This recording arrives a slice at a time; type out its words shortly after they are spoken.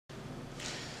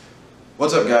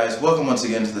What's up, guys? Welcome once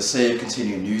again to the Save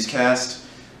Continue newscast.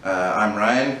 I'm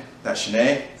Ryan. That's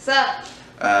Shanae. What's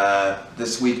up?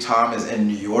 This week Tom is in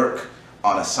New York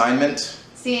on assignment.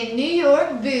 Seeing New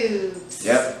York boobs.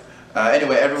 Yep.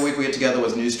 Anyway, every week we get together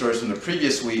with news stories from the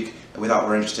previous week that we thought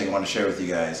were interesting and want to share with you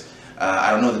guys. I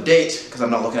don't know the date because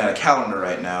I'm not looking at a calendar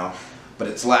right now, but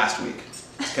it's last week.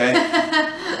 Okay?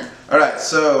 Alright,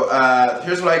 so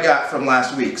here's what I got from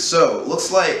last week. So,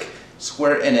 looks like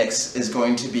Square Enix is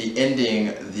going to be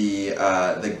ending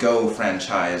the Go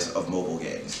franchise of mobile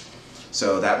games.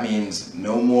 So that means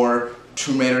no more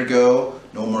Tomb Raider Go,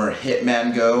 no more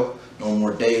Hitman Go, no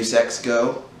more Deus Ex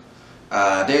Go.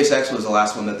 Deus Ex was the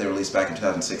last one that they released back in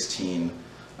 2016.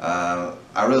 I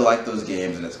really like those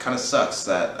games, and it kind of sucks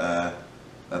that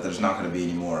that there's not going to be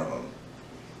any more of them.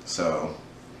 So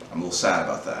I'm a little sad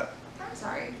about that. I'm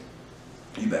sorry.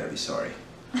 You better be sorry.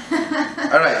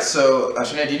 Alright, so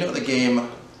Shanae, do you know the game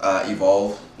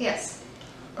Evolve? Yes.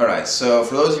 Alright, so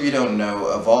for those of you who don't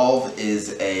know, Evolve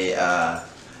is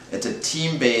it's a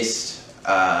team-based,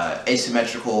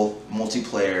 asymmetrical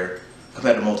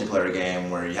competitive multiplayer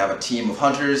game where you have a team of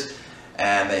hunters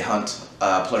and they hunt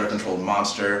a player-controlled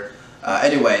monster.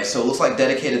 Anyway, so it looks like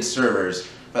dedicated servers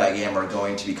for that game are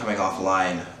going to be coming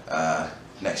offline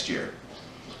next year.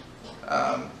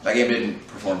 That game didn't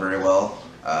perform very well.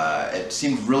 It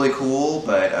seemed really cool,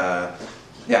 but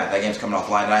yeah, that game's coming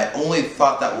offline. And I only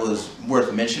thought that was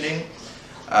worth mentioning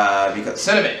because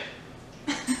Cinnamon.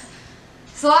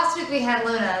 So last week we had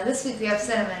Luna. This week we have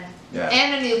Cinnamon. Yeah.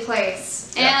 And a new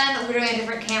place. Yeah. And we're doing a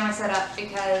different camera setup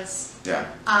because Yeah.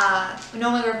 we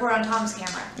normally record on Tom's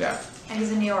camera. Yeah. And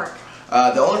he's in New York.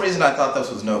 The only reason I thought this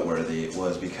was noteworthy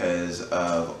was because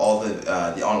of all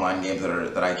the online games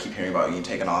that I keep hearing about getting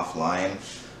taken offline.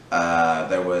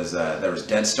 There was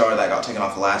Dead Star that got taken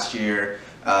off last year.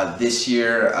 This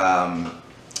year,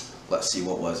 let's see,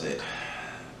 what was it?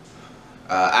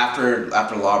 After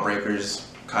Lawbreakers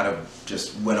kind of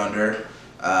just went under,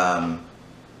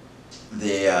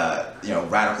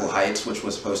 Radical Heights, which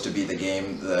was supposed to be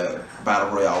the battle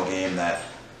royale game that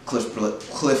Cliff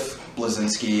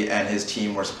Bleszinski and his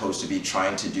team were supposed to be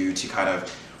trying to do to kind of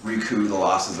recoup the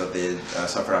losses that they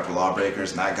suffered after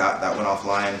Lawbreakers, and that went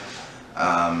offline.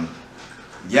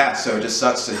 Yeah, so it just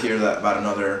sucks to hear that about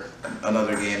another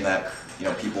game that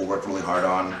people worked really hard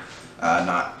on,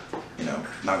 not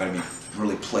going to be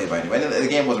really played by anyone. And the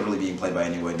game wasn't really being played by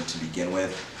anyone to begin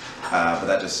with, but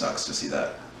that just sucks to see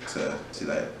that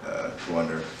go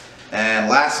under. And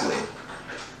lastly,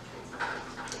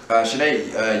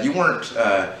 Shanae, you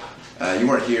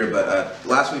weren't here, but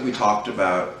last week we talked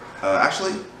about.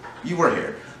 Actually, you were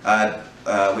here.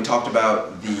 We talked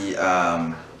about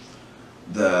the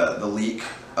leak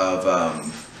of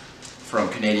from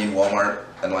Canadian Walmart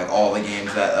and like all the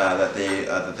games that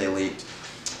they leaked.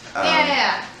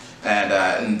 Yeah.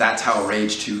 And that's how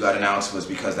Rage 2 got announced, was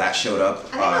because that showed up. I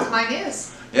think that was my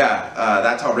news. Yeah,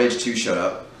 that's how Rage 2 showed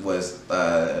up, was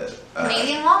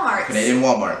Canadian Walmart. Canadian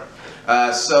Walmart.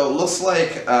 So it looks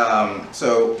like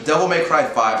so Devil May Cry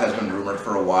 5 has been rumored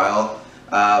for a while,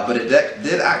 but it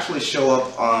did actually show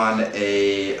up on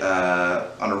a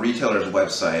retailer's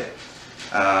website.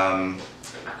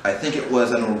 I think it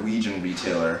was a Norwegian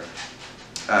retailer.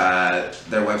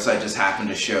 Their website just happened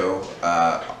to show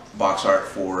box art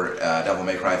for Devil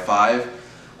May Cry 5,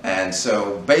 and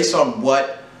so based on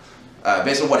what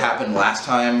happened last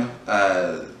time,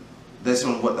 this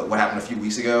one what happened a few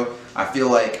weeks ago, I feel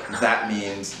like that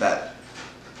means that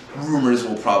rumors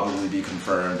will probably be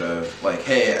confirmed of like,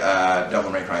 hey,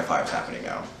 Devil May Cry 5 is happening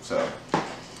now. So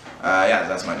yeah,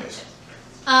 that's my news.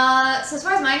 So as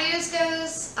far as my news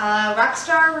goes,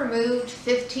 Rockstar removed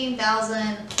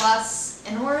 15,000 plus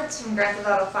N-words from Grand Theft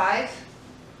Auto 5.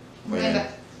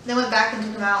 They went back and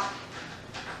took them out.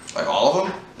 Like all of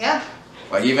them? Yeah.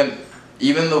 Like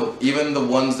even the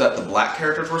ones that the black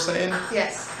characters were saying?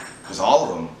 Yes. Just all of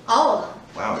them? All of them.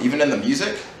 Wow, even in the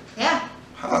music? Yeah.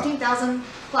 Huh. 15,000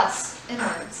 plus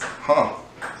N-words. Huh.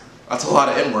 That's a lot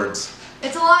of N-words.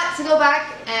 It's a lot to go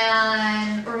back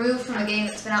and remove from a game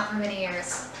that's been out for many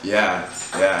years. Yeah.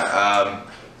 I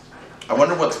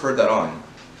wonder what spurred that on.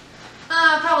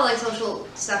 Probably like social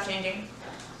stuff changing.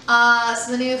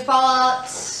 So the new Fallout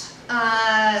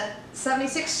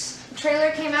 76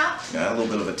 trailer came out. Yeah, a little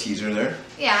bit of a teaser there.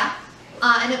 Yeah.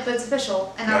 But it's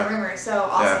official and not a rumor, so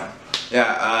awesome.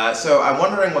 Yeah. So I'm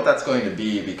wondering what that's going to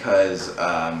be because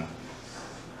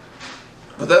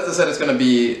Bethesda said it's going to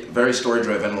be very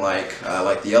story-driven, like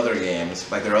their other games.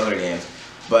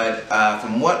 But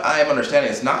from what I'm understanding,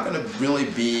 it's not going to really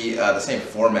be the same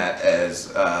format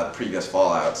as previous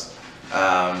Fallouts.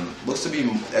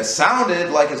 It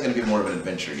sounded like it's going to be more of an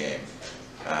adventure game.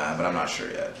 but I'm not sure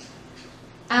yet.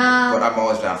 But Um, I'm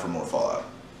always down for more Fallout.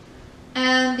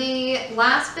 and the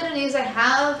last bit of news I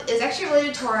have is actually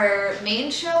related to our main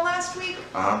show last week.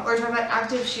 Uh-huh. We're talking about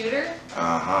Active Shooter.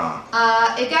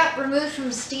 Uh-huh. It got removed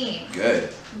from Steam.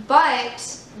 Good.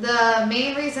 But the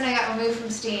main reason I got removed from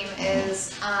Steam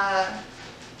is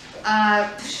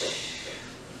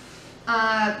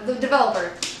the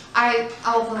developer.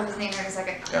 I'll pull up his name here in a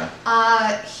second. Yeah.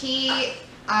 He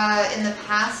in the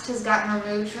past has gotten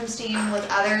removed from Steam with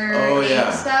other Oh, game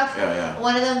yeah. stuff. Yeah.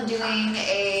 One of them doing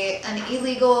an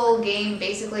illegal game,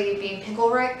 basically being Pickle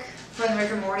Rick from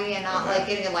Rick and Morty, and not Okay. like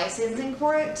getting a licensing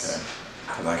for it. Okay.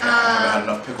 Because I haven't had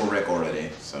enough Pickle Rick already,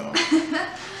 so.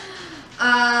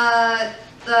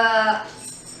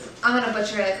 I'm gonna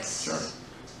butcher it. Sure.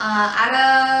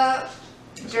 Ada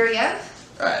Duryev?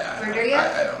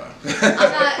 I don't know.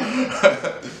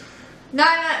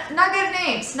 Not good at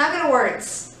names, not good at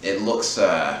words. It looks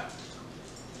foreign.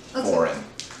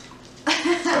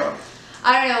 So.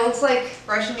 I don't know, it looks like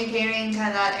Russian, Ukrainian, kind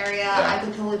of that area. Yeah. I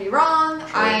could totally be wrong. Sure.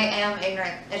 I am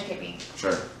ignorant. Educate me.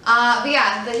 Sure. But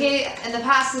yeah, he in the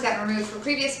past has gotten removed from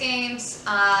previous games.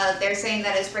 They're saying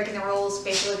that it's breaking the rules,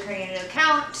 basically creating a new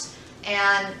account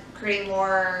and creating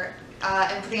more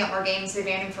and putting out more games. They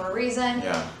banned him for a reason.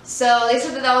 Yeah. So they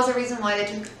said that was the reason why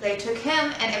they took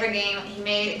him and every game he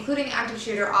made, including Active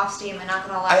Shooter, off Steam and not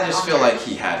going to allow. I just feel like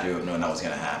he had to have known that was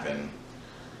going to happen.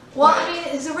 Well, I mean,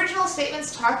 his original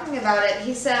statements talking about it,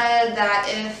 he said that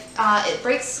if it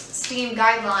breaks Steam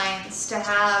guidelines to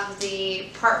have the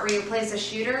part where you play as a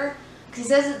shooter, because he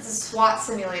says it's a SWAT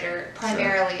simulator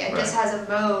primarily. Sure. It just has a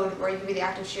mode where you can be the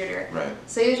active shooter. Right.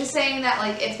 So he was just saying that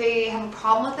like if they have a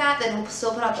problem with that, then he'll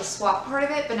still put out the SWAT part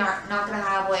of it, but not going to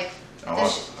have like I don't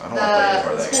want to play any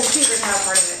part of the that. school shooter kind of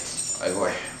part of it. Like,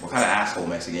 boy, what kind of asshole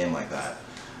makes a game like that?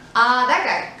 That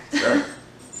guy. Sure.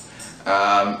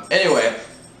 Anyway,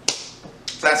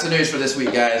 that's the news for this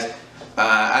week, guys.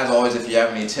 As always, if you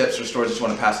have any tips or stories that you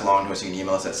want to pass along to us, you can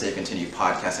email us at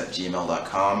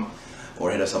savecontinuepodcast@gmail.com or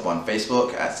hit us up on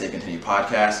Facebook at Save Continue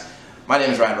Podcast. My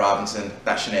name is Ryan Robinson.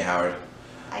 That's Shanae Howard.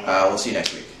 We'll see you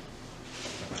next week.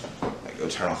 Go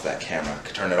turn off that camera.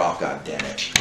 Turn it off, god damn it.